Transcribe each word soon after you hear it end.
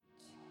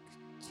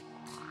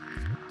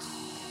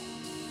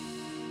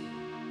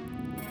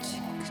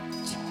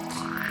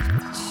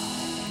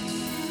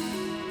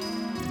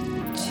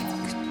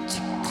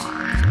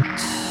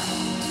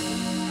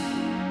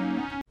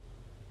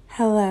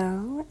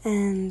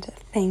and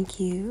thank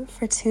you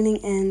for tuning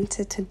in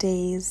to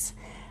today's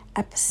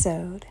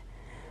episode.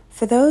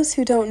 For those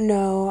who don't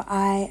know,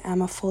 I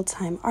am a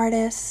full-time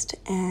artist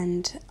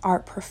and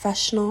art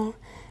professional,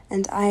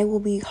 and I will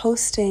be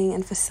hosting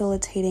and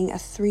facilitating a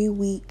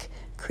 3-week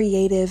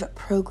creative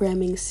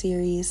programming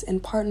series in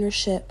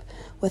partnership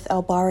with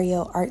El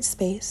Barrio Art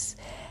Space.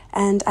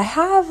 And I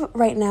have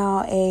right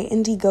now a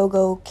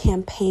Indiegogo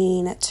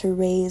campaign to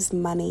raise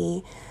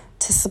money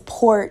to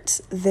support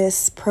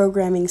this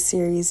programming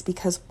series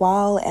because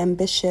while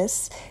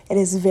ambitious, it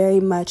is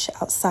very much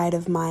outside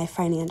of my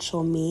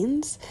financial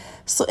means.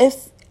 So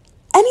if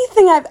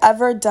anything I've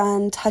ever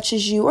done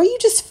touches you or you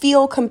just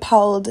feel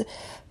compelled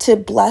to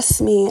bless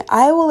me,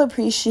 I will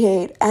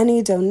appreciate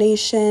any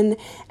donation,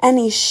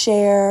 any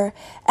share,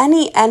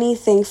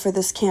 anything for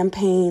this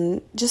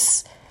campaign.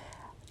 Just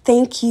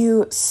thank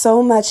you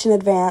so much in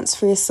advance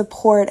for your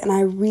support, and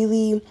I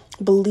really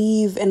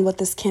believe in what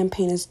this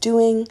campaign is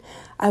doing.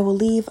 I will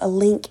leave a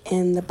link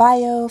in the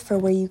bio for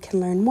where you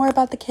can learn more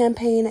about the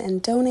campaign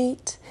and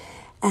donate.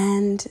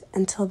 And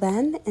until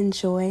then,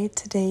 enjoy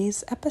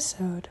today's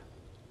episode.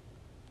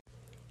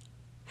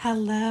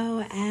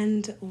 Hello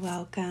and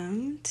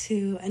welcome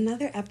to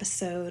another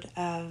episode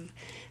of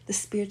the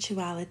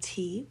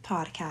Spirituality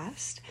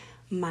Podcast.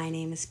 My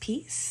name is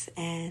Peace,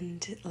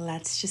 and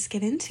let's just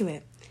get into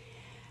it.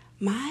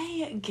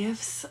 My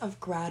gifts of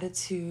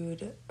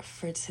gratitude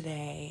for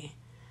today.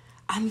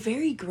 I'm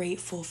very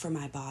grateful for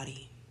my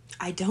body.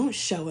 I don't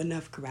show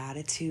enough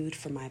gratitude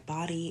for my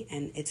body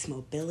and its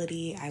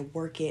mobility. I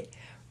work it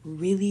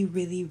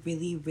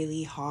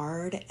really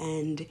hard,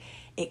 and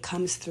it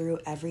comes through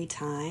every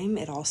time.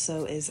 It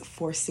also is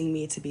forcing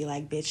me to be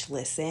like, bitch,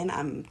 listen,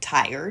 I'm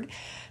tired.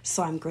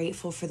 So I'm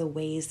grateful for the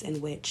ways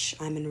in which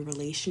I'm in a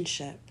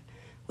relationship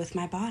with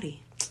my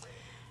body.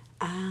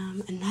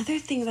 Another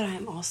thing that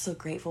I'm also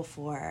grateful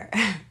for,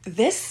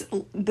 this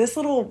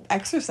little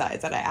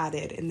exercise that I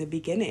added in the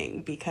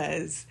beginning,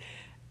 because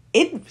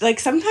it, like,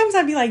 sometimes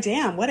I'd be like,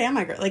 damn, what am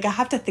I? Like, I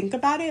have to think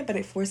about it, but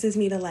it forces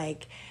me to,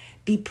 like,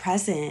 be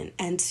present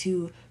and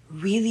to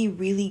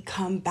really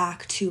come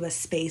back to a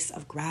space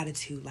of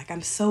gratitude. Like,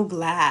 I'm so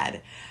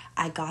glad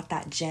I got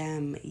that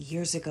gem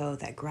years ago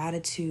that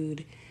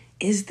gratitude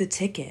is the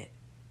ticket.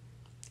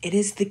 It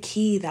is the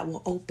key that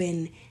will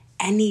open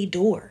any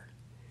door.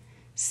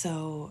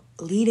 So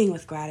leading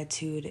with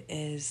gratitude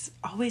is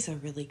always a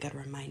really good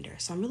reminder.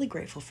 So I'm really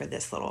grateful for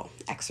this little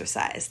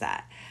exercise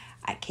that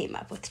I came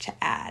up with to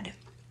add.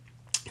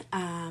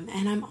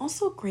 And I'm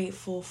also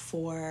grateful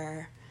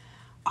for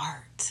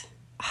art.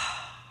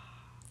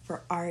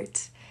 For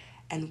art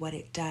and what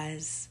it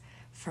does.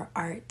 For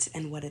art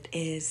and what it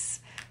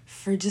is.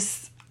 For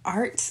just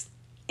art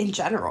in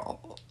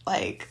general.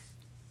 Like,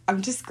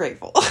 I'm just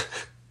grateful.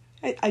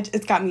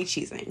 It's got me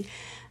cheesing.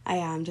 I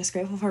am just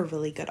grateful for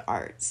really good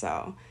art.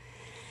 So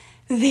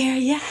there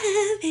you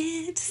have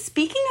it.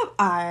 Speaking of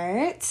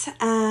art,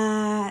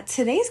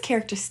 today's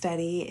character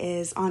study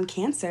is on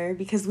Cancer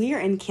because we are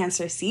in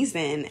Cancer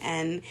season,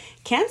 and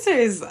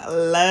Cancers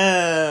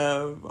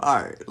love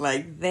art.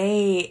 Like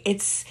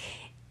it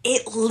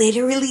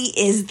literally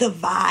is the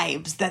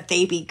vibes that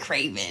they be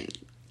craving.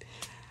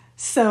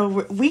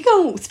 So we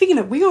gonna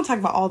talk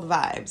about all the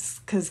vibes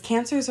because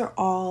Cancers are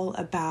all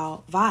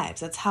about vibes.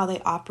 That's how they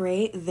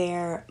operate.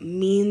 Their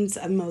means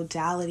of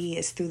modality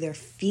is through their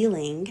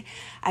feeling.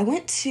 I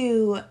went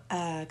to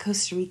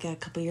Costa Rica a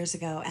couple years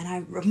ago, and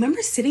I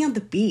remember sitting on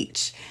the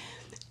beach,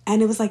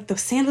 and it was like the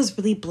sand was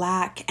really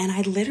black, and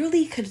I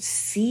literally could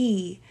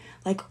see,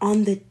 like,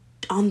 on the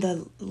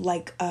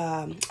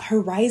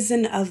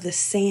horizon of the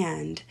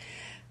sand,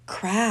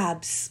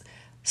 crabs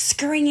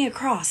scurrying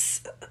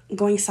across,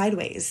 going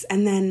sideways,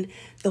 and then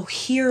they'll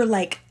hear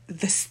like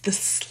the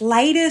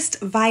slightest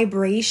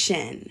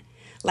vibration,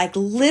 like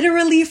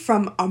literally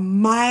from a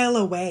mile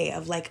away,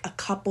 of like a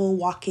couple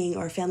walking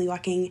or a family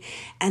walking,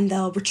 and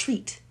they'll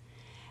retreat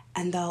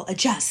and they'll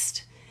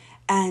adjust,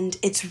 and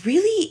it's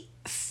really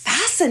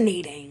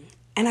fascinating.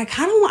 And I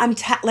kind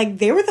of like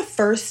they were the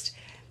first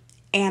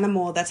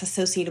animal that's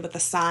associated with the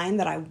sign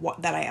that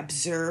I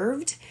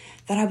observed,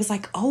 that I was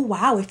like, oh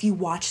wow, if you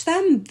watch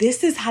them,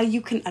 this is how you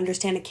can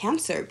understand a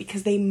Cancer,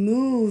 because they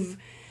move,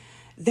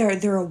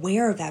 they're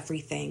aware of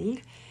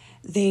everything.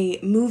 They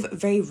move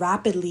very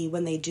rapidly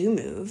when they do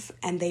move,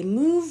 and they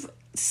move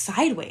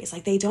sideways.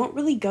 Like, they don't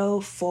really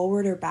go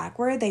forward or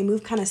backward. They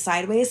move kind of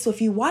sideways. So if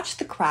you watch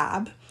the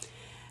crab,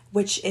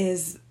 which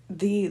is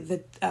what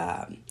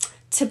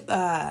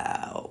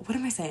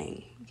am I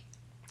saying?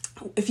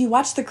 If you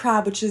watch the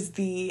crab, which is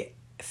the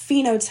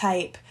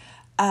phenotype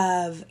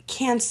of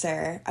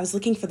Cancer, I was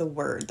looking for the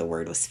word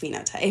was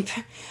phenotype.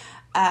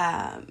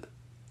 And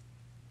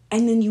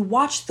then you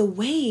watch the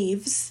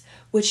waves,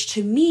 which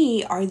to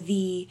me are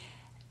the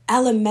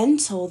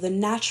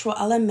natural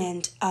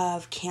element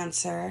of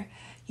Cancer.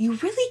 You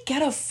really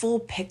get a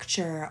full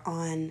picture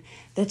on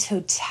the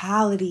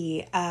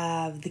totality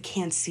of the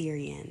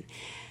Cancerian.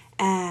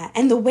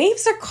 And the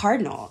waves are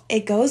cardinal.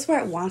 It goes where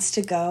it wants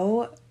to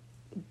go.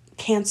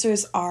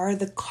 Cancers are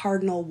the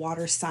cardinal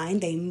water sign.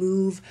 They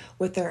move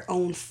with their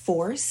own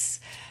force.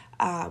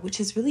 which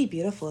is really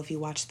beautiful if you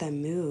watch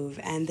them move.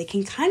 And they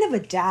can kind of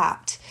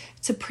adapt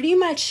to pretty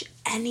much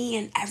any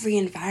and every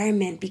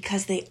environment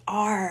because they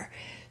are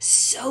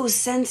so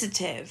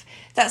sensitive.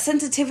 That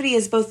sensitivity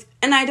is both,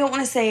 and I don't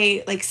want to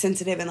say like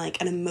sensitive in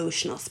like an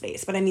emotional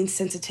space, but I mean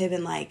sensitive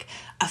in like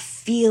a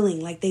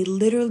feeling, like they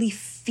literally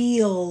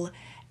feel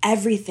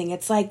everything.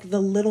 It's like the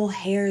little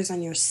hairs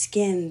on your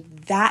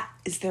skin, that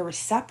is their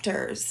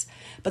receptors,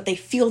 but they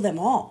feel them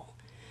all.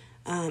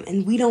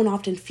 And we don't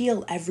often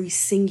feel every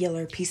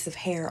singular piece of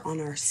hair on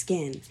our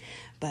skin.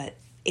 But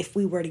if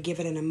we were to give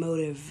it an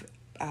emotive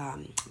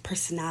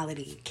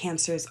personality,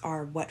 Cancers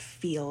are what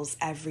feels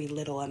every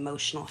little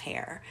emotional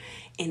hair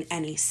in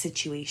any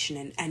situation,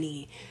 in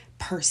any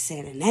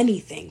person, in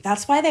anything.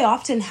 That's why they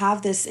often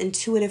have this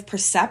intuitive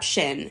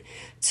perception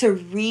to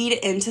read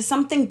into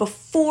something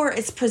before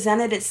it's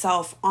presented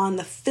itself on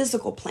the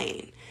physical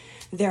plane.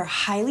 They're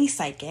highly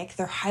psychic.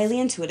 They're highly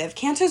intuitive.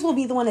 Cancers will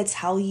be the one to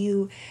tell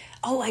you,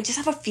 oh, I just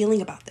have a feeling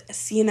about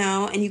this, you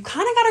know, and you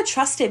kind of got to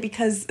trust it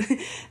because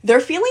their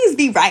feelings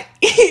be right.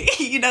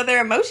 You know, their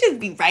emotions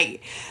be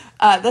right.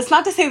 That's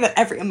not to say that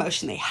every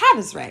emotion they have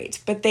is right,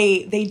 but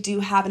they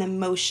do have an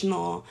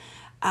emotional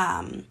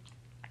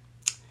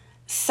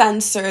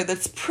sensor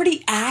that's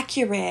pretty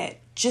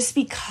accurate just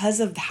because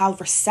of how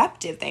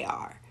receptive they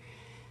are.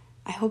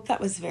 I hope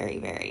that was very,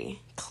 very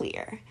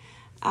clear.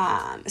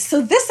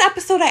 So this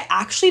episode, I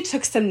actually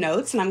took some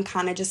notes, and I'm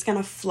kind of just going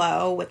to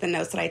flow with the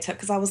notes that I took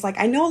because I was like,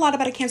 I know a lot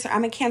about a Cancer.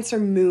 I'm a Cancer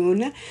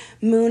moon.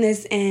 Moon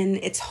is in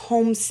its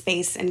home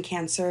space in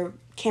Cancer.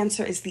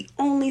 Cancer is the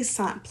only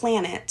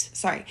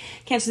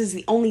Cancer is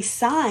the only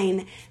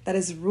sign that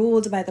is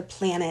ruled by the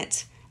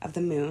planet of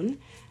the moon.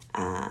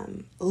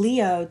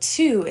 Leo,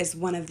 too, is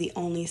one of the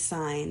only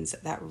signs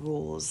that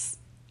rules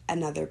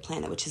another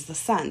planet, which is the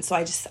sun. So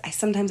I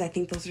sometimes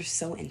think those are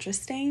so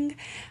interesting,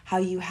 how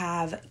you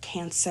have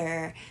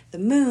Cancer, the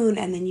moon,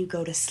 and then you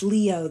go to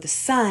Leo, the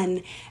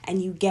sun,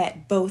 and you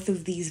get both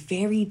of these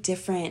very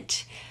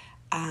different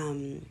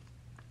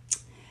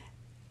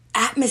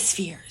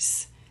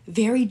atmospheres,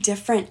 very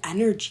different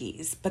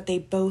energies, but they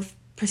both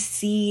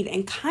proceed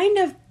and kind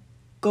of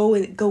go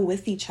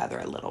with each other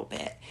a little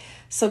bit.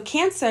 So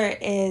Cancer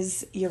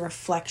is your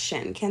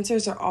reflection.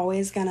 Cancers are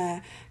always going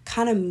to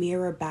kind of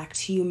mirror back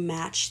to you,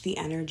 match the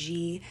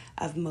energy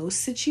of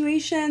most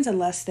situations,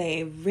 unless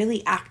they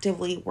really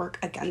actively work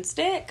against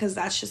it, because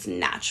that's just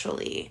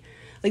naturally,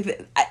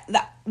 like,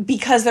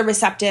 because they're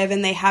receptive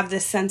and they have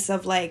this sense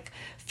of like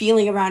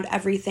feeling around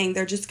everything,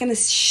 they're just going to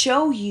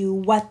show you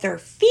what they're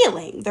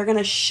feeling. They're going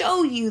to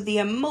show you the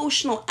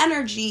emotional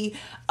energy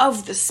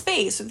of the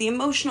space or the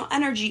emotional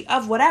energy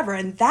of whatever.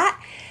 And that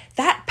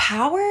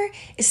power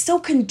is so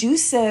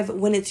conducive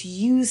when it's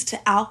used to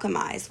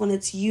alchemize, when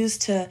it's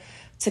used to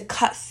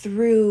cut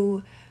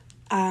through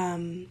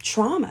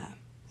trauma,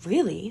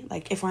 really,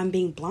 like if I'm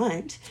being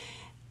blunt.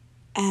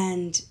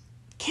 And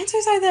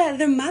Cancers are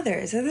the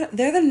mothers. They're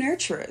the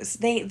nurturers.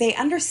 They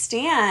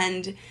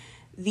understand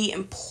the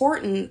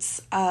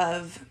importance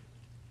of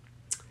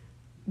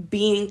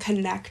being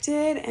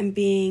connected and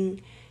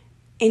being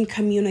in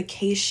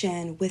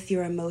communication with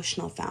your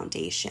emotional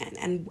foundation,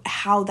 and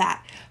how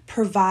that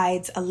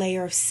provides a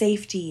layer of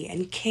safety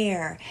and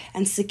care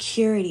and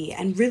security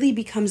and really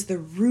becomes the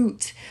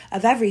root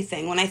of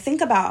everything. When I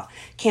think about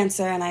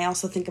Cancer, and I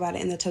also think about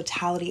it in the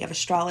totality of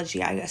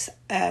astrology, I guess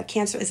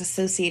Cancer is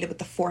associated with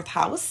the fourth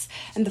house,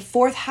 and the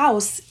fourth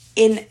house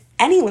in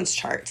anyone's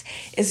chart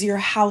is your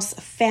house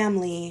of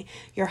family,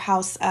 your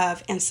house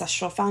of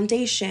ancestral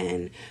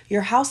foundation,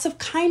 your house of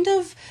kind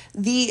of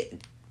the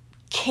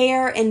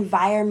care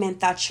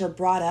environment that you're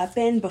brought up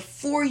in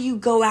before you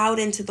go out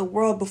into the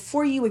world,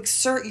 before you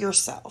exert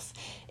yourself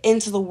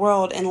into the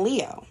world in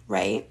Leo,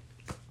 right?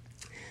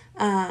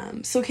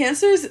 So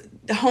Cancer's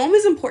home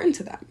is important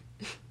to them.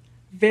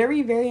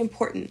 Very, very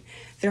important.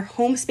 Their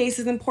home space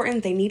is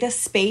important. They need a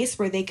space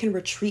where they can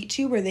retreat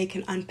to, where they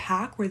can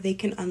unpack, where they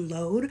can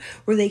unload,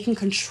 where they can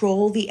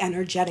control the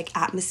energetic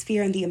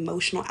atmosphere and the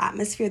emotional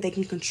atmosphere. They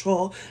can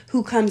control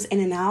who comes in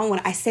and out. When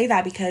I say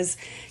that, because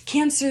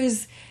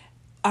Cancers,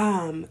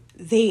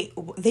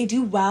 they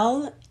do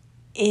well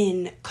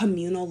in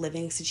communal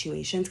living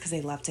situations because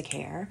they love to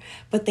care,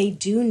 but they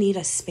do need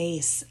a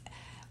space,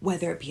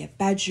 whether it be a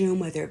bedroom,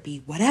 whether it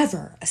be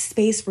whatever, a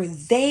space where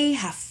they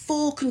have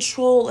full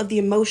control of the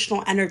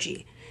emotional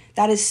energy.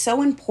 That is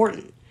so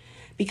important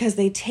because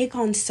they take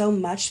on so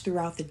much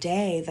throughout the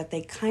day that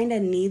they kind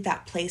of need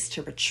that place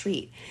to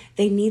retreat.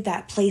 They need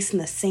that place in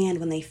the sand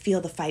when they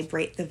feel the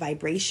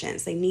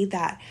vibrations. They need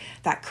that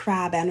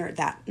crab energy,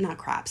 that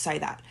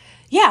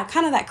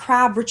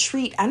crab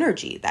retreat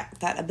energy,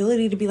 that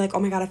ability to be like, oh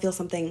my God, I feel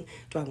something.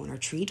 Do I want to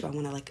retreat? Do I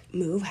want to like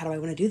move? How do I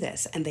want to do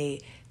this? And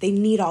they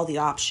need all the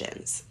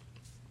options.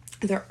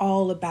 They're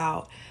all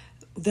about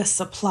the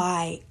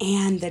supply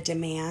and the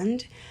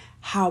demand.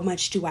 How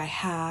much do I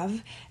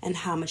have and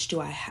how much do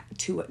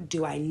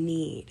I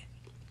need?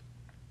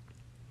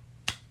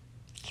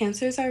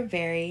 Cancers are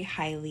very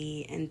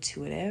highly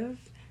intuitive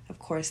Of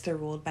course, they're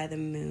ruled by the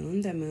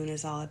moon. The moon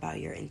is all about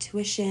your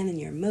intuition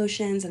and your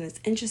emotions. And it's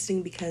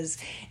interesting because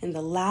in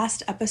the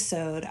last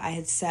episode, I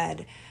had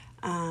said,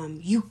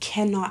 you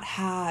cannot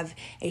have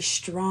a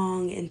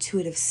strong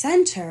intuitive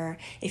center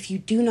if you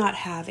do not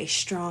have a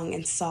strong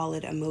and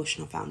solid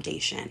emotional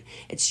foundation.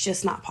 It's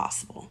just not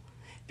possible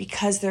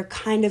because they're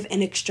kind of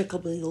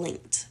inextricably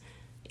linked.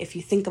 If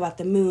you think about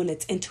the moon,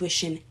 it's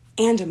intuition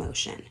and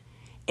emotion.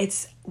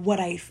 It's what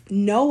I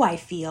know I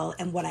feel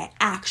and what I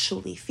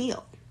actually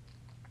feel.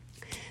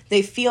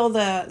 They feel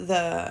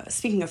the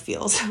speaking of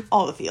feels,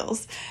 all the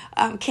feels.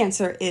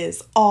 Cancer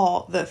is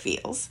all the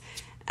feels.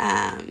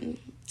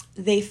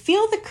 They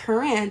feel the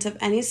current of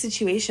any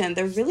situation.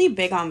 They're really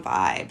big on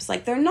vibes.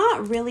 Like they're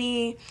not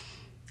really,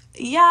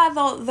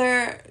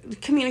 their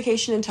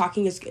communication and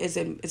talking is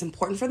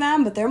important for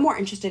them, but they're more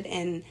interested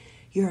in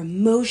your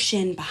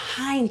emotion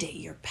behind it,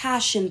 your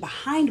passion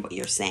behind what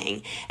you're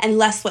saying, and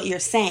less what you're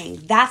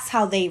saying. That's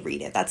how they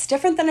read it. That's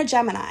different than a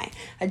Gemini.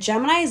 A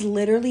Gemini is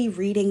literally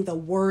reading the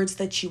words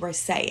that you are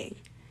saying.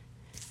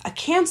 A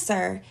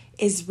Cancer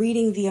is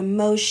reading the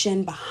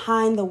emotion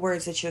behind the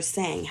words that you're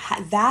saying.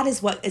 That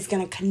is what is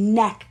going to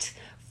connect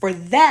for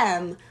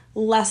them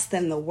less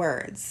than the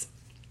words.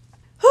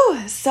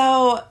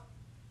 So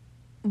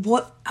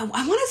what I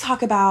want to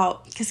talk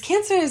about, because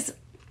Cancers,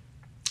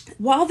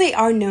 while they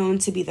are known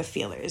to be the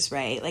feelers,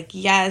 right? Like,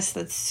 yes,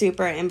 that's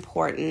super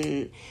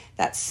important.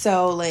 That's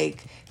so,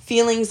 like,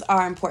 feelings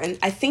are important.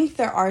 I think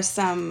there are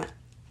some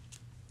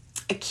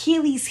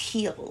Achilles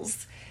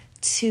heels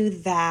to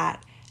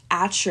that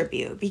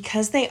attribute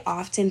because they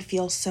often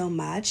feel so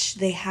much.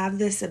 They have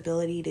this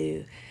ability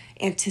to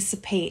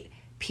anticipate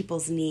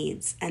people's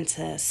needs and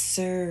to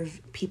serve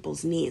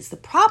people's needs. The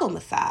problem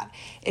with that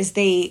is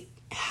they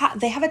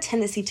have a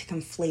tendency to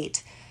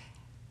conflate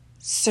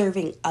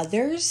serving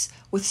others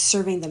with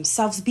serving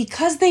themselves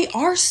because they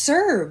are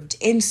served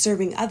in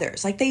serving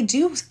others. Like they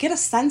do get a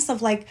sense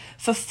of like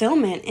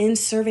fulfillment in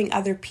serving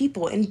other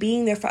people and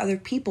being there for other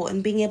people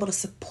and being able to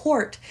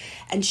support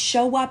and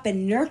show up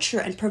and nurture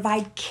and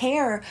provide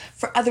care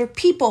for other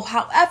people.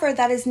 However,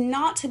 that is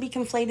not to be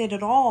conflated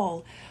at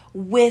all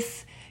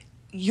with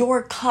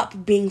your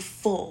cup being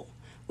full,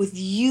 with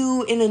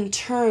you in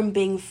turn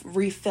being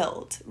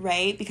refilled,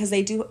 right? Because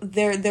they do,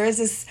 there is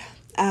this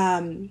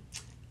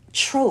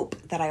trope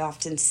that I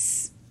often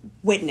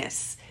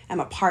witness,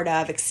 am a part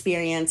of,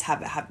 experience,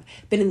 have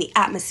been in the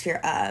atmosphere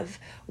of,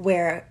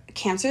 where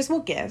Cancers will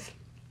give,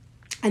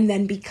 and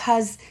then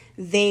because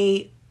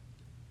they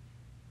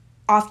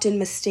often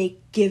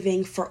mistake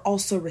giving for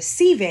also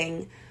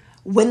receiving,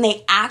 when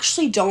they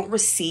actually don't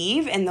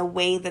receive in the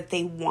way that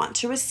they want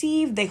to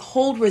receive, they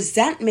hold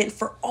resentment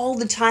for all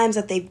the times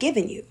that they've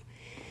given you.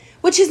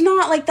 Which is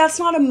not, like, that's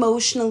not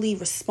emotionally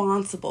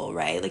responsible,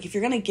 right? Like, if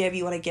you're going to give,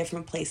 you want to give from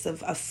a place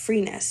of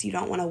freeness. You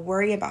don't want to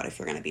worry about if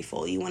you're going to be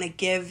full. You want to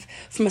give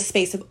from a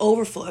space of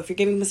overflow. If you're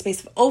giving from a space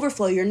of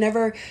overflow, you're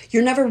never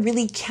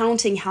really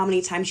counting how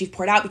many times you've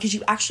poured out because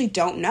you actually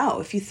don't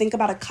know. If you think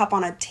about a cup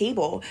on a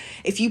table,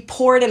 if you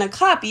pour it in a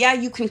cup, yeah,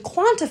 you can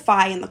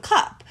quantify in the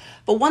cup.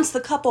 But once the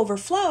cup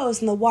overflows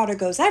and the water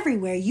goes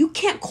everywhere, you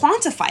can't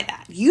quantify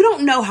that. You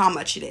don't know how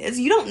much it is.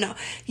 You don't know.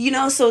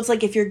 So it's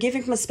like if you're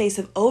giving from a space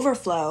of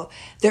overflow,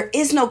 there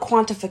is no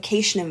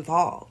quantification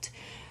involved.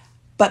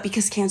 But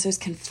because Cancers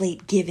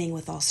conflate giving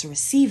with also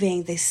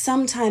receiving, they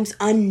sometimes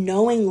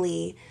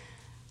unknowingly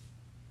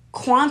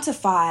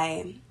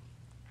quantify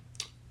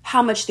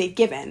how much they've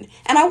given.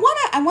 And I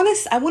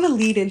want to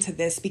lead into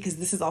this because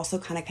this is also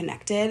kind of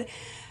connected.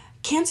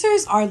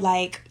 Cancers are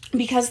like,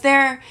 because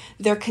they're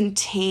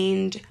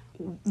contained,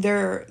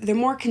 they're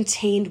more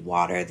contained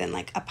water than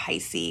like a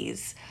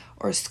Pisces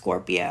or a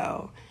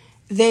Scorpio.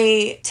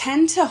 They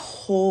tend to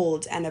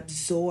hold and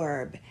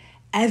absorb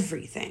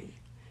everything,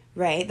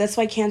 right? That's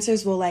why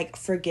Cancers will like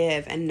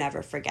forgive and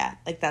never forget.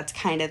 Like that's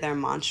kind of their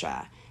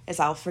mantra,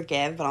 is I'll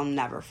forgive, but I'll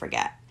never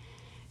forget.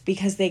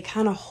 Because they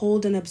kind of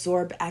hold and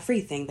absorb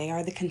everything. They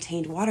are the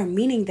contained water,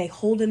 meaning they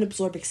hold and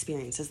absorb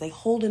experiences. They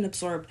hold and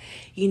absorb,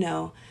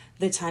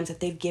 the times that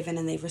they've given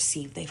and they've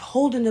received. They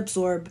hold and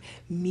absorb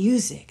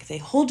music. They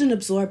hold and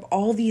absorb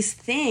all these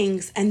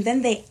things, and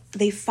then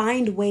they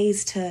find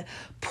ways to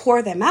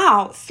pour them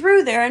out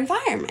through their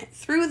environment,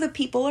 through the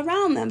people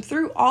around them,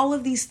 through all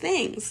of these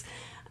things.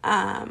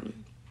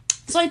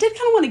 So I did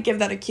kind of want to give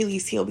that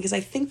Achilles heel because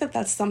I think that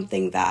that's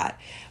something that,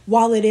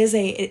 while it is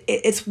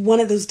it's one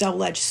of those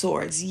double-edged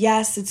swords.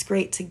 Yes, it's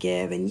great to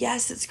give, and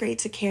yes, it's great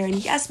to care, and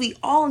yes, we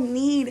all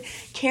need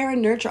care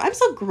and nurture. I'm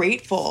so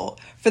grateful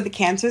for the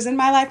Cancers in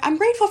my life. I'm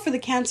grateful for the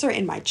Cancer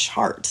in my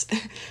chart,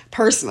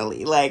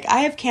 personally. Like,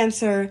 I have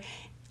Cancer,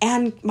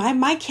 and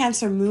my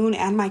Cancer moon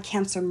and my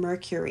Cancer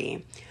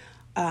Mercury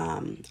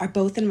are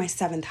both in my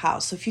 7th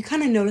house. So if you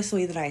kind of notice the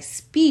way that I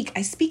speak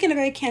in a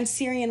very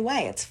Cancerian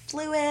way. It's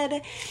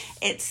fluid.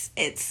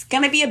 It's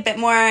going to be a bit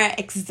more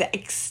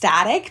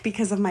ecstatic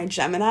because of my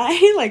Gemini.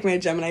 Like my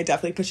Gemini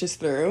definitely pushes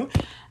through.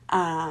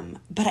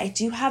 But I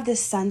do have this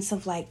sense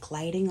of like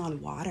gliding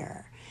on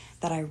water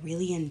that I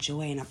really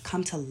enjoy and I've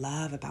come to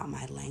love about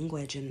my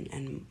language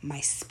and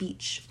my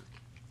speech.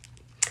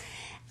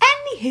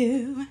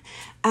 Anywho,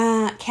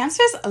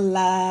 Cancers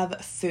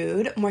love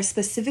food. More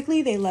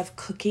specifically, they love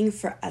cooking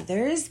for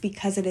others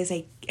because it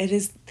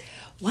is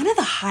one of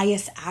the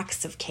highest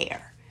acts of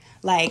care.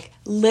 Like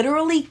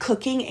literally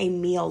cooking a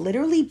meal,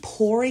 literally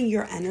pouring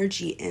your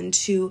energy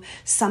into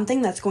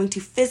something that's going to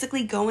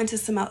physically go into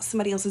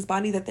somebody else's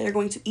body that they're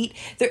going to eat.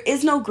 There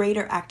is no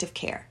greater act of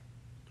care.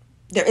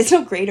 There is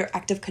no greater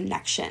act of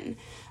connection.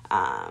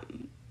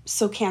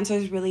 So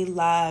Cancers really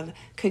love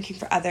cooking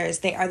for others.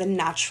 They are the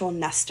natural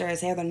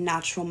nesters. They are the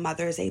natural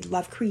mothers. They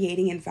love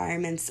creating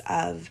environments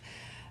of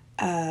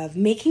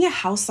making a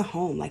house a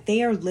home. Like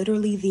they are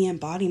literally the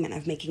embodiment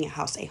of making a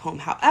house a home.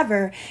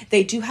 However,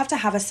 they do have to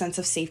have a sense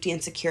of safety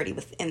and security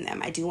within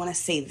them. I do want to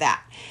say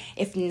that.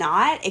 If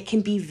not, it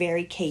can be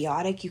very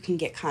chaotic. You can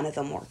get kind of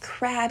the more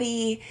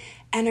crabby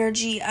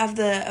energy of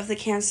the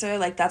Cancer.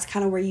 Like that's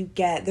kind of where you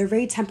get, they're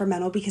very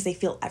temperamental because they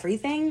feel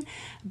everything,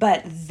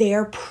 but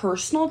their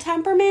personal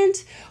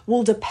temperament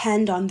will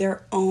depend on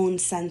their own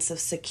sense of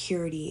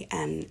security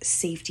and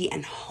safety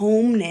and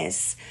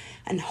homeness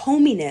and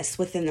hominess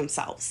within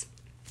themselves.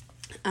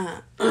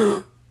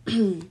 They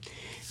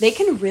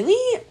can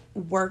really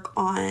work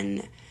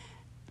on,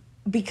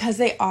 because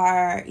they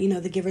are,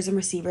 the givers and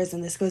receivers,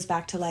 and this goes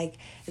back to like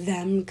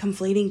them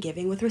conflating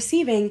giving with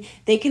receiving,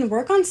 they can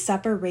work on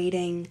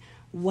separating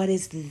what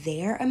is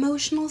their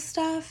emotional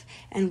stuff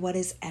and what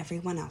is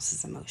everyone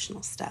else's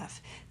emotional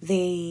stuff.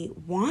 They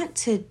want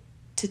to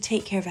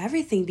take care of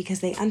everything because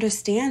they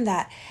understand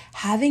that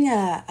having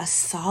a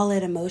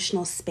solid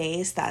emotional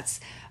space that's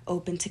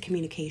open to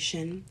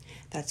communication,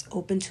 that's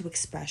open to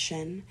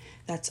expression,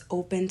 that's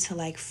open to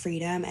like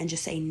freedom and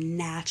just a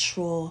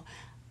natural,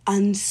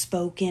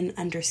 unspoken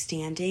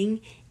understanding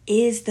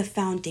is the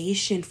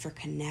foundation for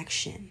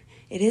connection.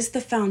 It is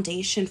the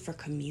foundation for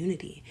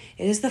community.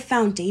 It is the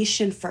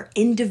foundation for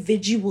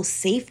individual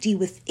safety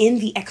within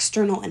the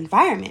external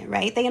environment,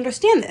 right? They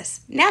understand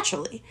this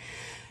naturally.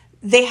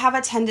 They have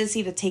a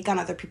tendency to take on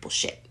other people's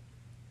shit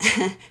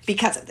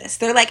because of this.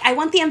 They're like, I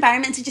want the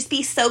environment to just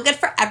be so good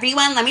for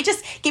everyone. Let me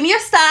just, give me your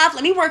stuff.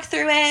 Let me work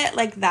through it.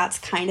 Like that's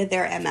kind of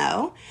their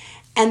MO.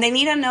 And they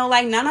need to know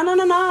like, no.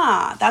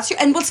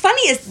 And what's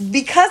funny is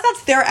because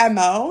that's their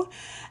MO,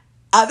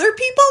 other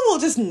people will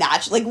just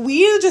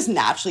we just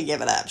naturally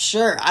give it up.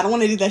 Sure, I don't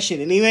want to do that shit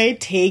anyway.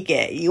 Take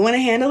it. You want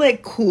to handle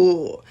it?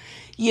 Cool.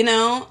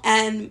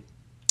 And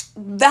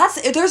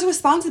there's a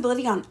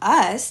responsibility on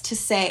us to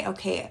say,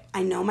 okay,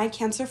 I know my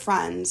Cancer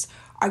friends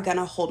are going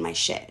to hold my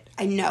shit.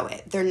 I know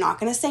it. They're not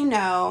going to say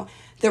no.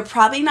 They're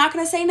probably not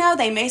going to say no.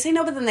 They may say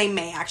no, but then they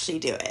may actually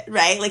do it,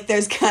 right? Like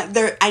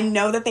I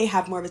know that they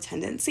have more of a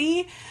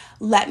tendency.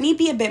 Let me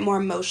be a bit more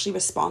emotionally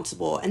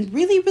responsible and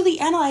really, really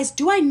analyze,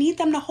 do I need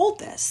them to hold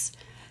this?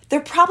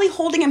 They're probably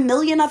holding a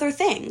million other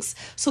things.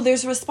 So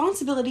there's a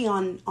responsibility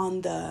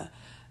on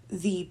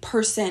the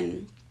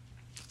person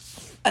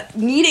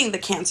needing the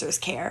Cancer's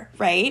care,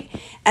 right?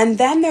 And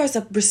then there's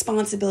a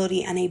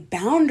responsibility and a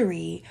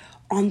boundary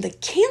on the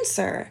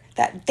Cancer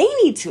that they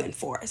need to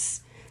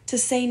enforce to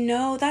say,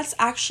 no, that's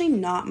actually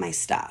not my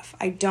stuff.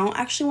 I don't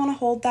actually want to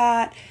hold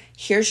that.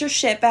 Here's your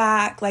shit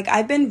back. Like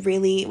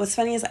what's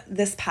funny is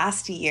this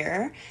past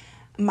year,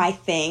 my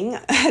thing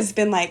has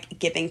been like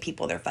giving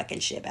people their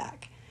fucking shit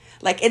back.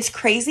 Like, it's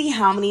crazy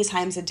how many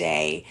times a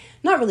day,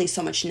 not really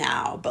so much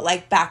now, but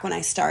like back when I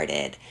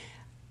started,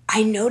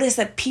 I noticed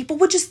that people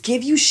would just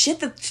give you shit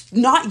that's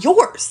not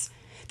yours.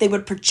 They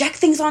would project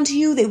things onto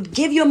you. They would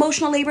give you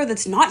emotional labor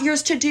that's not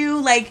yours to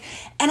do. Like,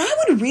 and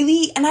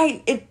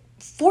it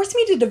forced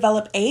me to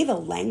develop the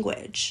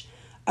language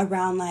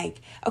around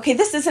like, okay,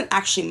 this isn't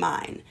actually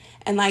mine.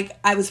 And like,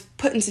 I was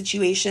put in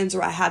situations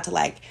where I had to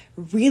like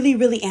really,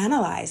 really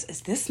analyze,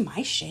 is this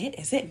my shit?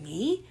 Is it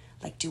me?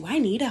 Like, do I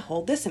need to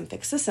hold this and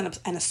fix this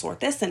and assort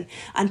this and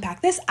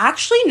unpack this?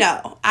 Actually,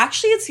 no.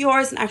 Actually, it's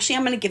yours. And actually,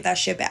 I'm going to give that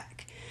shit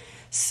back.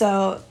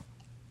 So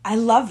I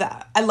love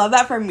that. I love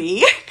that for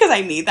me because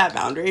I need that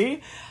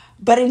boundary.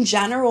 But in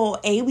general,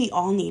 we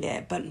all need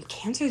it. But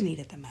Cancers need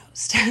it the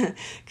most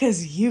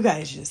because you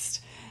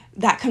guys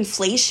that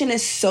conflation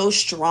is so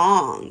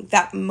strong.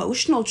 That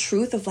emotional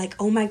truth of like,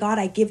 oh my God,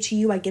 I give to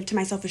you, I give to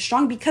myself is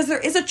strong because there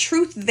is a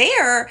truth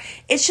there.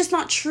 It's just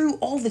not true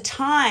all the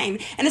time.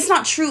 And it's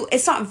not true.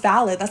 It's not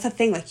valid. That's the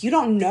thing. Like, you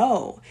don't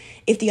know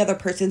if the other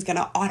person's going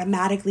to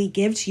automatically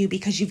give to you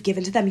because you've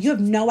given to them. You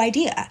have no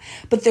idea.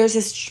 But there's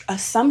this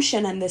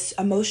assumption and this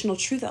emotional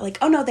truth that like,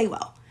 oh no, they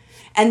will.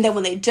 And then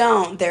when they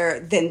don't,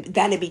 then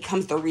it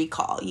becomes the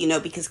recall,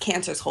 because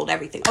Cancers hold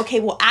everything. Okay,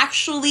 well,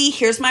 actually,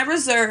 here's my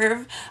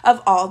reserve of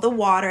all the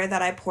water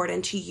that I poured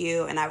into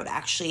you, and I would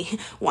actually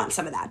want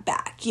some of that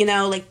back,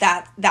 like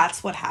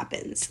that's what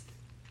happens.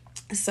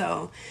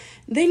 So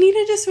they need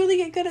to just really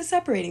get good at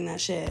separating that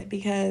shit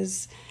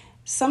because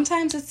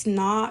sometimes it's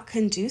not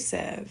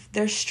conducive.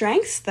 Their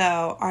strengths,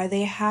 though, are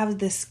they have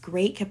this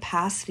great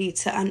capacity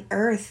to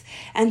unearth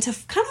and to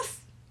kind of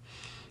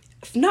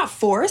not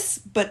force,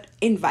 but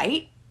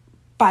invite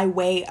by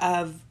way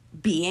of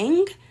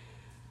being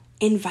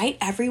invite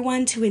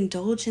everyone to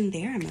indulge in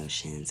their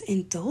emotions,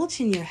 indulge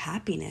in your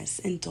happiness,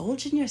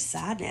 indulge in your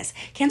sadness.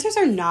 Cancers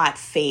are not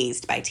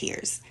fazed by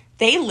tears.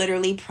 They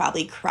literally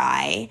probably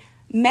cry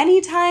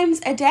many times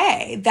a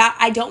day. That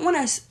I don't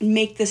want to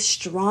make this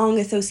strong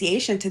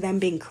association to them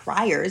being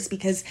criers,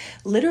 because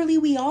literally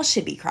we all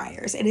should be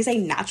criers. It is a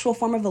natural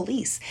form of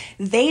release.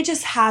 They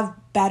just have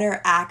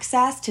better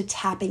access to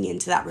tapping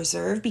into that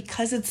reserve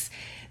because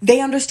they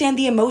understand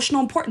the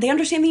emotional they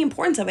understand the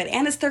importance of it,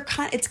 and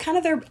it's kind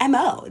of their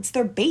MO. It's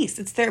their base.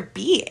 It's their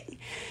being.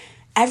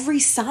 Every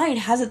sign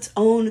has its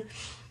own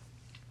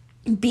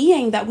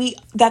being that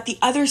the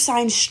other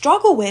signs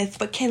struggle with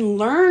but can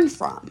learn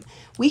from.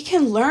 We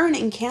can learn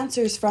in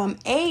Cancers from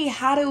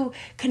how to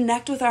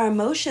connect with our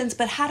emotions,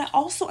 but how to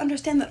also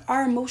understand that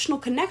our emotional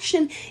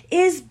connection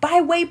is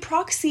by way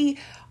proxy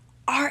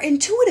our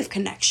intuitive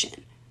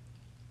connection.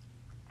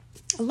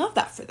 I love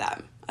that for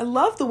them. I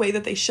love the way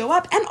that they show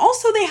up. And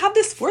also they have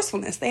this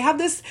forcefulness. They have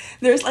this,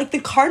 there's like the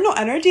cardinal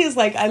energy is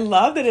like, I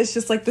love that it's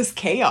just like this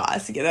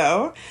chaos, you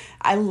know?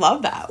 I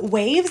love that.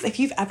 Waves, if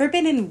you've ever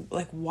been in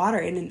like water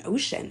in an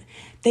ocean,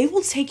 they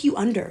will take you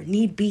under,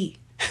 need be.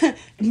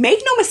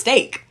 Make no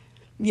mistake.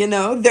 You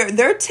know,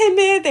 they're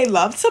timid. They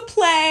love to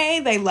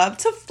play. They love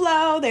to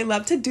flow. They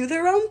love to do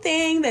their own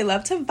thing. They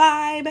love to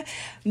vibe.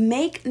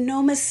 Make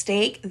no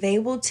mistake, they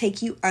will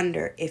take you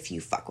under if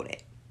you fuck with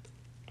it.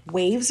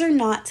 Waves are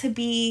not to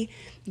be,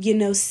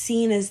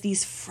 seen as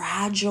these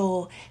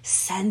fragile,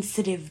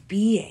 sensitive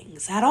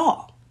beings at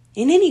all,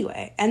 in any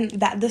way. And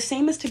that the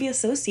same is to be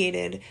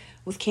associated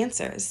with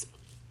Cancers.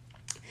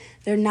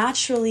 They're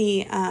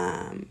naturally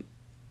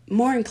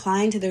more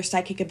inclined to their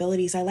psychic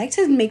abilities. I like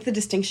to make the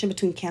distinction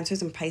between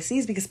Cancers and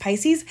Pisces, because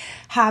Pisces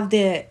have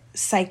the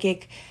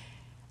psychic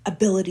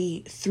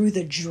ability through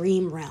the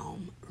dream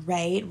realm,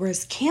 right?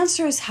 Whereas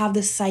Cancers have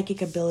the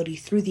psychic ability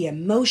through the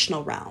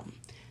emotional realm,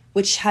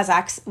 which you have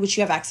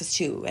access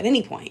to at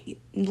any point.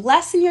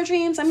 Less in your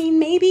dreams. I mean,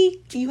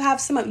 maybe you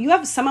have some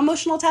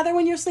emotional tether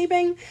when you're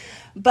sleeping,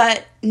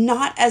 but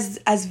not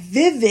as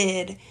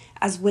vivid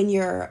as when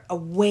you're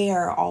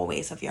aware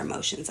always of your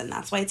emotions. And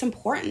that's why it's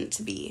important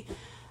to be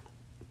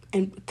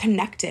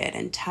connected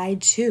and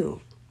tied to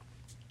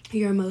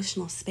your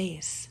emotional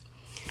space.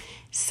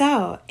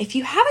 So if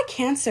you have a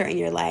Cancer in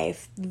your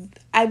life,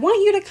 I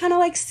want you to kind of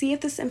like see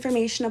if this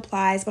information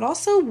applies, but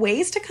also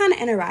ways to kind of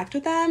interact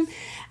with them.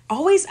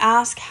 Always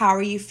ask, how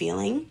are you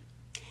feeling?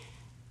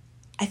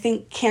 I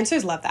think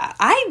Cancers love that.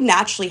 I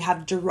naturally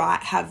have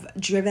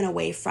driven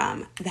away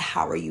from the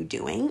how are you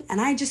doing, and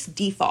I just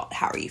default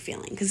how are you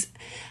feeling, because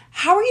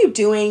how are you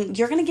doing?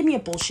 You're gonna give me a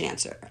bullshit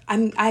answer.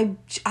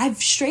 I've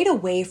strayed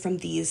away from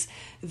these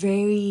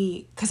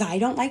because I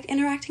don't like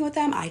interacting with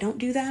them. I don't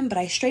do them, but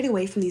I strayed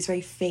away from these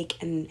very fake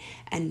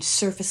and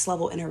surface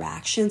level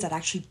interactions that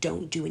actually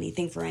don't do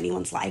anything for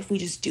anyone's life. We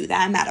just do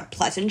them out of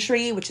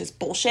pleasantry, which is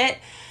bullshit.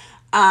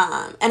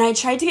 And I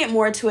tried to get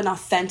more to an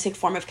authentic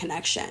form of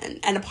connection.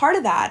 And a part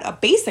of that, a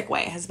basic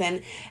way, has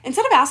been,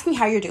 instead of asking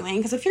how you're doing,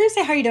 because if you're going to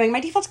say how you're doing,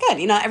 my default's good.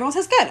 Everyone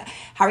says good.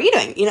 How are you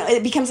doing?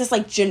 It becomes this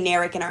like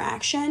generic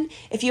interaction.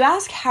 If you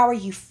ask, how are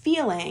you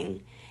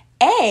feeling?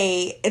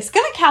 It's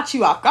going to catch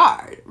you off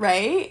guard,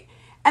 right?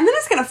 And then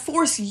it's going to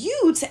force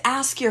you to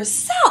ask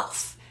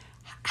yourself,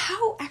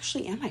 how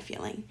actually am I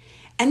feeling?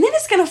 And then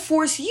it's going to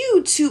force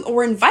you to,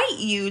 or invite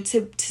you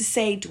to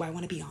say, do I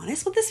want to be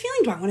honest with this feeling?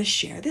 Do I want to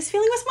share this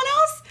feeling with someone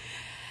else?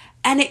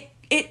 And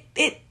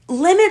it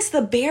limits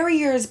the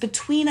barriers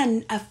between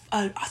an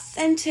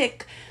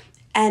authentic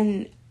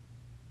and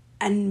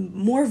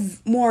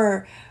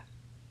more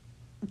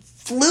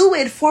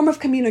fluid form of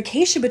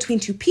communication between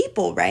two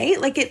people,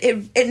 right? Like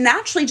it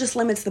naturally just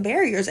limits the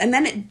barriers. And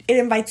then it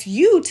invites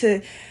you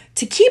to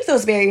keep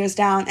those barriers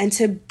down and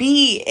to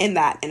be in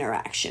that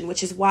interaction,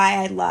 which is why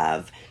I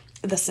love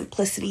the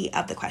simplicity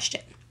of the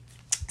question.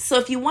 So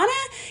if you want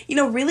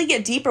to, really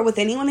get deeper with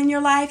anyone in your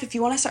life, if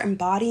you want to start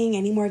embodying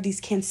any more of these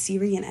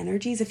Cancerian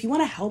energies, if you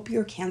want to help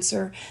the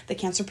Cancer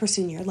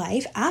person in your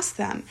life, ask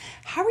them,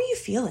 how are you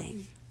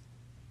feeling?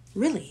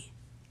 Really,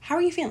 how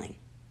are you feeling?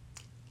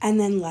 And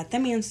then let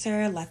them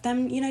answer, let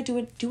them,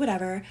 do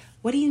whatever.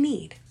 What do you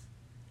need?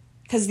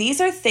 Because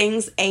these are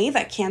things,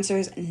 that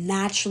Cancers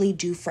naturally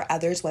do for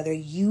others, whether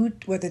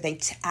they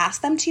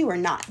ask them to or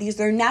not.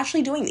 They're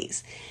naturally doing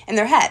these in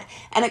their head.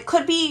 And it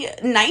could be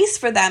nice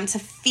for them to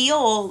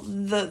feel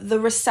the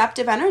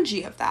receptive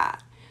energy of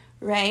that,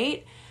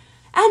 right?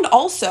 And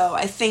also,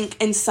 I think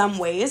in some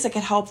ways it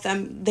could help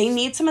them. They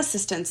need some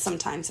assistance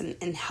sometimes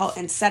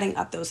in setting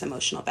up those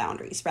emotional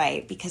boundaries,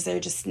 right? Because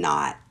that's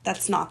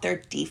not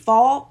their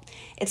default.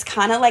 It's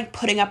kind of like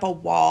putting up a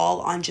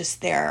wall on just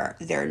their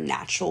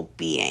natural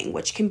being,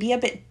 which can be a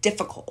bit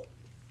difficult.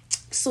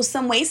 So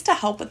some ways to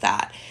help with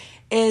that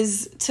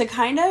is to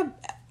kind of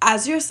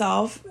ask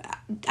yourself,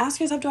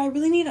 do I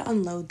really need to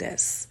unload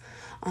this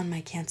on my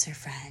Cancer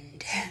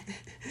friend?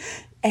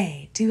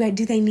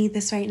 Do they need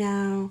this right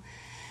now?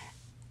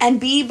 And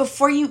B,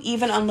 before you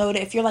even unload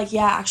it, if you're like,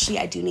 yeah, actually,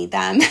 I do need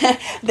them,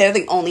 they're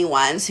the only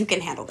ones who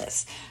can handle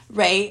this,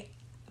 right?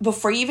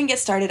 before you even get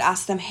started,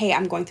 ask them, hey,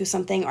 I'm going through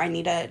something, or I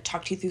need to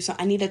talk to you through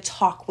something. I need to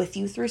talk with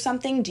you through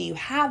something. Do you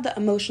have the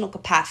emotional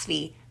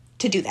capacity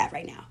to do that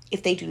right now?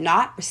 If they do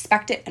not,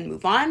 respect it and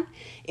move on.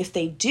 If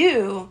they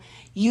do,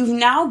 you've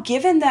now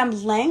given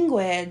them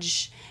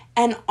language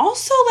and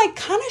also like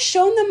kind of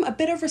shown them a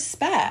bit of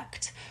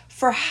respect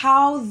for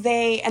how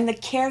they and the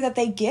care that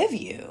they give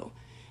you.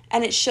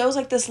 And it shows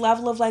like this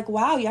level of like,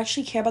 wow, you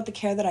actually care about the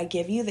care that I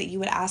give you, that you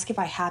would ask if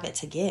I have it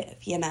to give,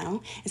 you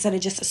know, instead of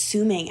just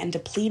assuming and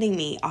depleting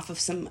me off of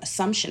some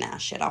assumption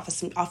ass shit, off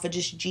of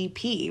just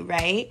GP,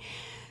 right?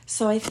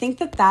 So I think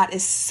that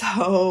is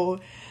so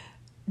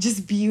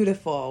just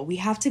beautiful. We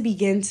have to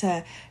begin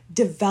to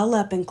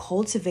develop and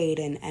cultivate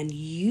and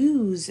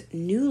use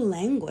new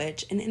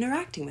language in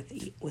interacting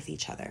with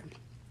each other.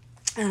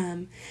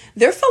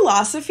 Their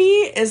philosophy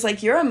is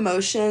like, your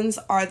emotions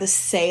are the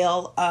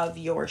sail of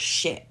your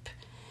ship.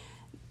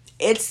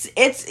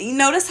 It's you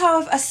notice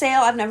how a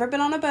sail, I've never been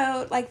on a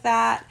boat like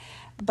that,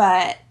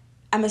 but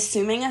I'm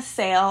assuming a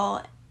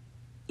sail,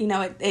 you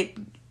know, it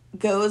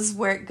goes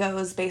where it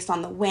goes based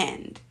on the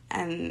wind.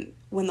 And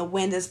when the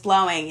wind is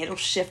blowing, it'll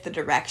shift the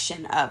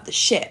direction of the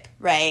ship,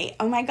 right?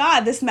 Oh my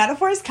God, this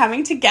metaphor is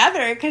coming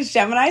together because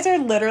Geminis are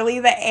literally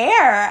the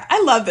air.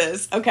 I love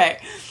this. Okay.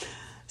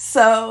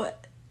 So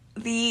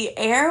the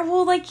air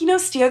will like, you know,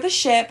 steer the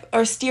ship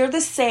or steer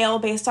the sail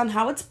based on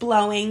how it's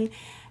blowing.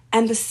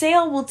 And the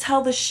sail will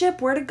tell the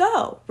ship where to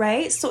go,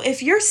 right? So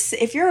if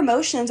your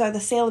emotions are the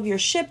sail of your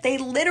ship, they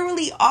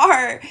literally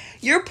are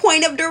your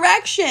point of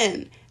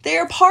direction. They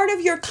are part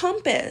of your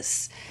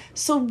compass.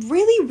 So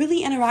really,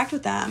 really interact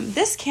with them.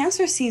 This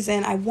Cancer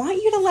season, I want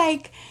you to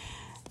like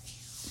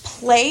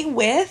play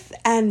with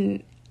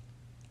and,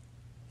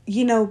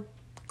 you know,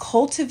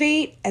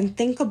 cultivate and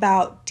think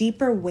about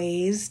deeper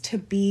ways to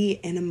be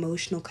in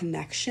emotional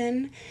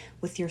connection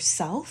with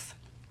yourself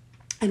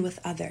and with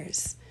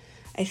others.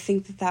 I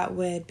think that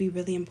would be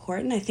really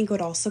important. I think it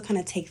would also kind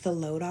of take the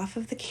load off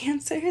of the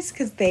Cancers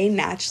because they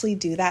naturally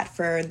do that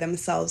for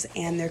themselves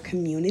and their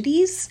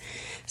communities.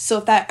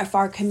 So if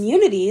our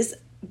communities,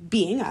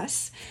 being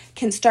us,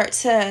 can start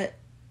to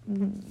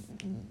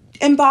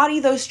embody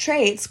those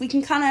traits, we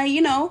can kind of,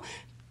 you know,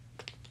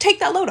 take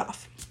that load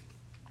off.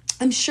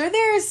 I'm sure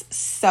there's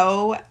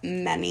so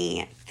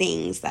many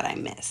things that I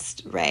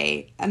missed,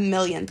 right? A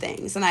million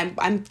things. And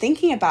I'm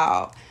thinking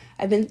about,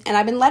 I've been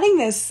letting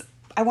this,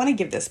 I want to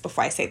give this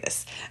before I say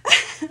this.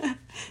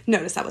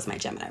 Notice that was my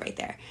Gemini right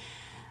there.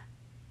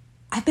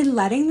 I've been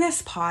letting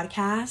this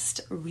podcast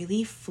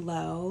really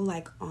flow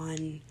like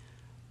on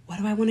what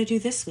do I want to do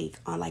this week,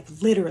 on like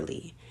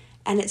literally.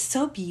 And it's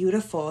so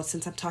beautiful.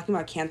 Since I'm talking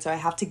about Cancer, I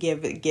have to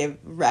give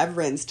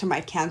reverence to my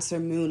Cancer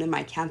moon and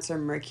my Cancer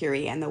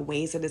Mercury and the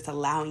ways that it's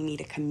allowing me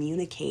to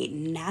communicate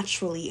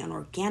naturally and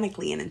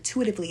organically and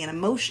intuitively and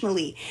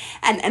emotionally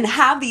and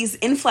have these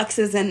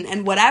influxes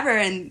and whatever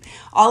and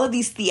all of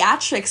these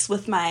theatrics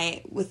with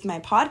my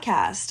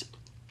podcast.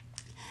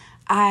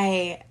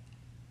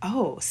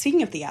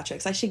 Speaking of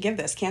theatrics, I should give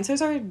this.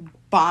 Cancers are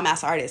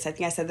bomb-ass artists. I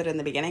think I said that in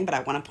the beginning, but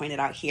I want to point it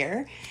out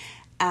here.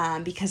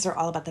 Because they're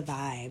all about the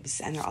vibes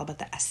and they're all about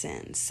the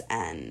essence,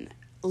 and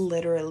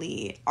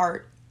literally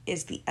art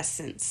is the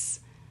essence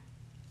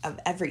of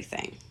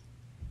everything.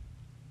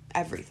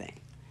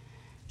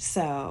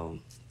 So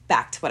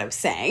back to what I was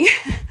saying.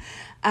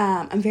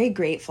 I'm very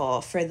grateful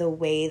for the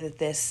way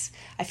that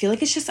I feel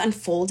like it's just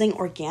unfolding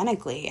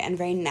organically and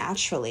very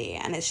naturally.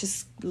 And it's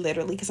just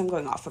literally because I'm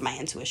going off of my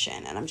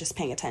intuition and I'm just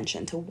paying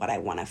attention to what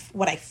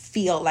I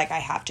feel like I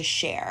have to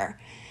share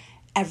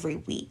every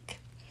week.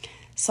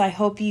 So I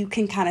hope you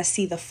can kind of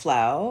see the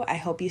flow. I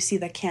hope you see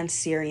the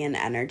Cancerian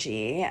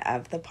energy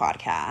of the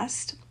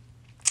podcast.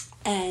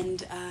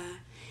 And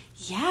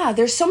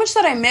there's so much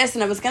that I missed.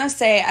 And I was going to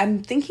say,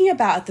 I'm thinking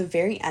about at the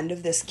very end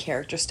of this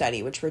character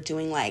study, which we're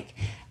doing like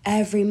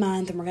every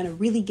month, and we're going to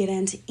really get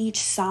into each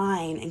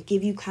sign and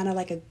give you kind of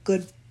like a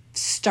good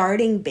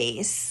starting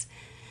base.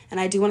 And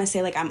I do want to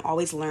say, like, I'm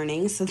always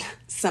learning. So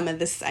some of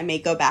this I may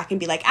go back and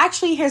be like,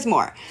 actually, here's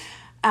more.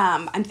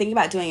 I'm thinking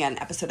about doing an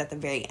episode at the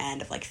very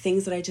end of like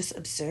things that I just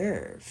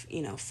observe,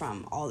 you know,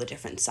 from all the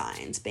different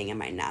signs, being in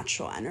my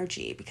natural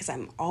energy, because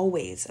I'm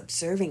always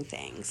observing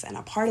things. And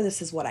a part of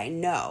this is what I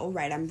know,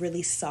 right? I'm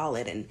really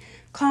solid and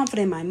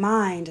confident in my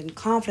mind and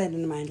confident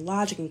in my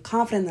logic and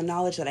confident in the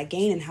knowledge that I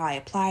gain and how I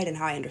applied and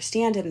how I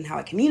understand it and how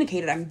I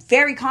communicated. I'm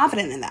very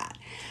confident in that.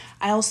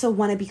 I also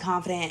want to be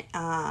confident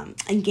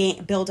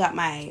and build up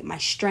my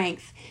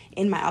strength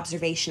in my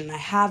observation. I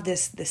have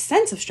this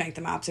sense of strength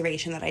in my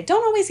observation that I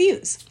don't always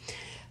use.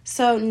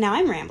 So now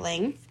I'm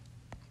rambling.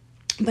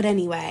 But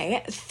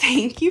anyway,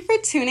 thank you for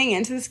tuning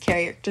into this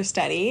character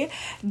study.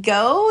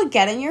 Go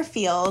get in your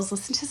feels.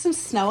 Listen to some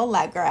Snow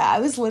Allegra. I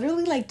was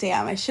literally like,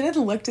 damn, I should have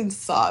looked and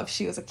saw if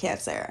she was a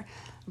Cancer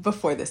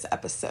before this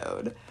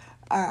episode.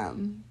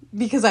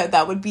 Because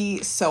that would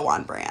be so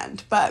on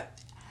brand. But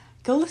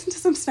go listen to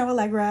some Snow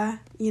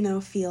Allegra, you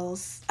know,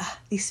 feels,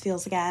 these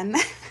feels again.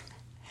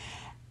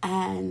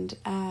 And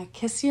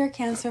kiss your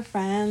Cancer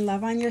friend,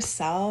 love on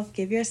yourself,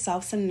 give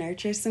yourself some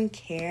nurture, some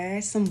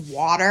care, some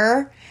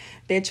water.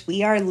 bitch,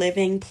 we are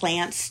living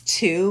plants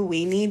too.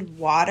 We need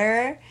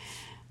water.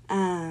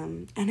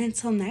 And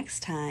until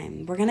next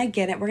time, we're going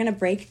to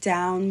break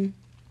down.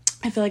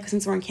 I feel like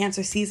since we're in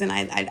Cancer season,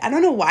 I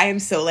don't know why I'm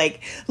so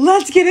like,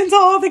 let's get into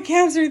all the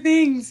Cancer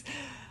things.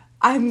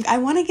 I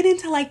want to get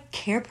into like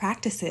care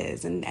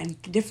practices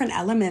and different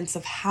elements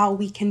of how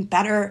we can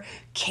better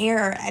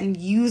care and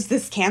use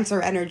this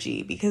Cancer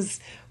energy, because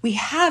we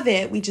have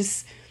it.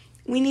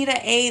 We need to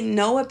A,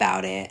 know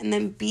about it, and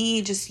then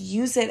B, just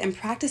use it and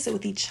practice it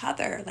with each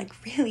other, like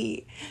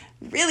really,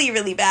 really,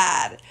 really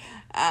bad,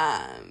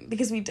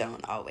 because we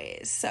don't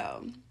always.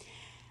 So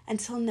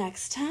until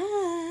next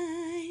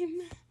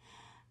time,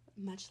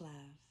 much love.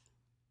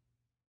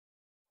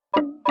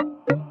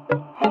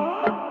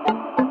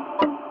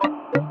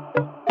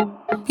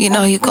 You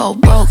know you go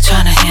broke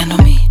trying to handle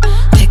me.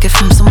 Take it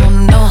from someone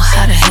who know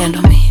how to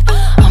handle me.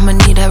 I'ma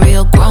need that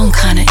real grown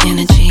kind of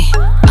energy.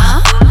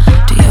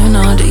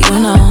 Do you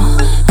know?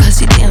 Cause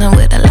you're dealing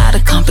with a lot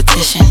of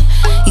competition.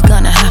 You're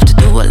gonna have to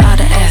do a lot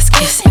of ass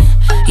kissing.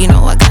 You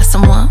know I got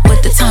someone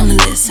with the time to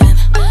listen.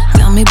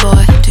 Tell me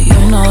boy, do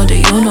you know?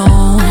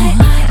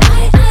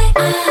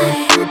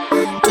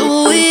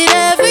 Do it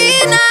every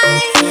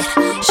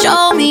night.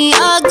 Show me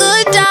a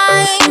good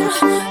time.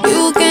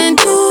 You can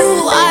do,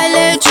 I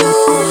let you.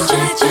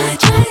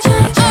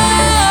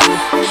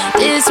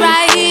 This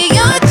right here,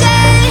 your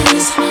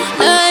taste.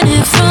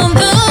 Learning from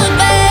the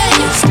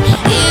best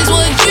is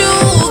what you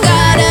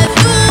gotta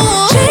do.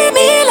 Treat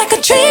me like a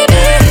treat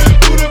me.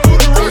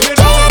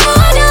 Take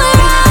on your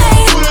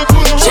right.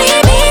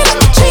 Treat me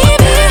like a treat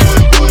me.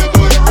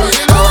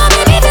 Oh, I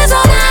make me feel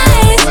so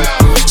nice.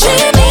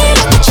 Treat me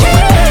like a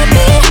treat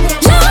me.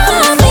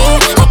 Love me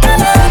like I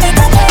love it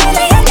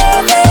completely and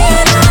deeply.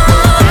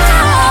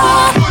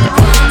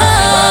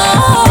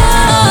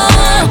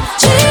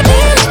 Treat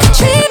me like a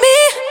treat me.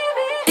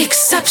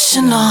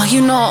 Exceptional,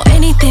 you know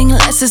anything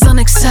less is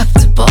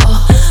unacceptable.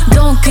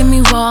 Don't get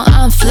me wrong,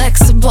 I'm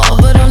flexible,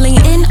 but only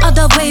in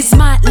other ways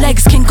my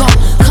legs can go.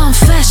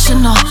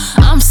 Confessional,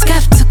 I'm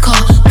skeptical,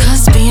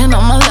 cause being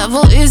on my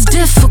level is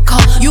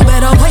difficult. You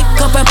better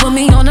wake up and put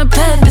me on a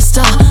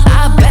pedestal.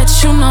 I bet